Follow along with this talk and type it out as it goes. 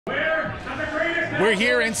We're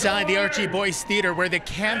here inside the Archie Boyce Theatre where the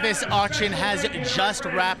Canvas Auction has just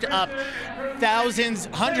wrapped up. Thousands,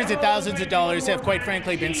 hundreds of thousands of dollars have quite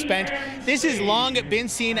frankly been spent. This has long been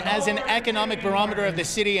seen as an economic barometer of the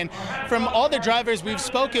city, and from all the drivers we've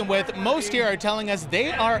spoken with, most here are telling us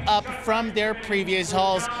they are up from their previous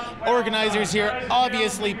hauls. Organizers here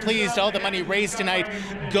obviously pleased all the money raised tonight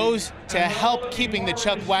goes to help keeping the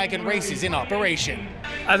Chuck Wagon races in operation.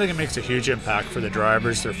 I think it makes a huge impact for the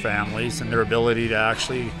drivers, their families, and their ability to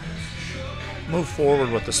actually move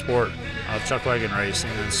forward with the sport of chuck wagon racing.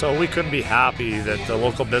 And so we couldn't be happy that the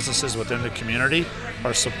local businesses within the community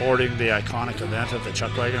are supporting the iconic event of the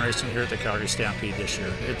chuck wagon racing here at the Calgary Stampede this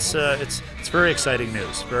year. It's very exciting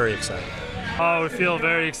news, very exciting. Oh, we feel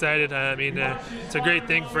very excited. I mean, it's a great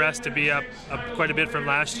thing for us to be up quite a bit from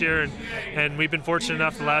last year, and we've been fortunate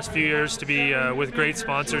enough the last few years to be with great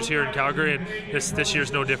sponsors here in Calgary, and this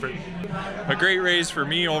year's no different. A great raise for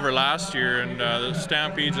me over last year, and the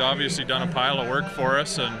Stampede's obviously done a pile of work for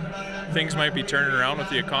us, and things might be turning around with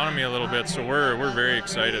the economy a little bit, so we're very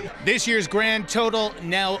excited. This year's grand total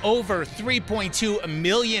now over $3.2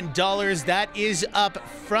 million. That is up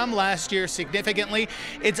from last year significantly.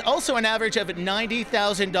 It's also an average of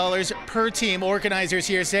 $90,000 per team. Organizers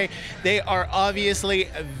here say they are obviously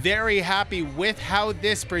very happy with how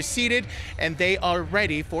this proceeded, and they are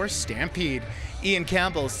ready for Stampede. Ian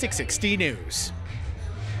Campbell, 660 News.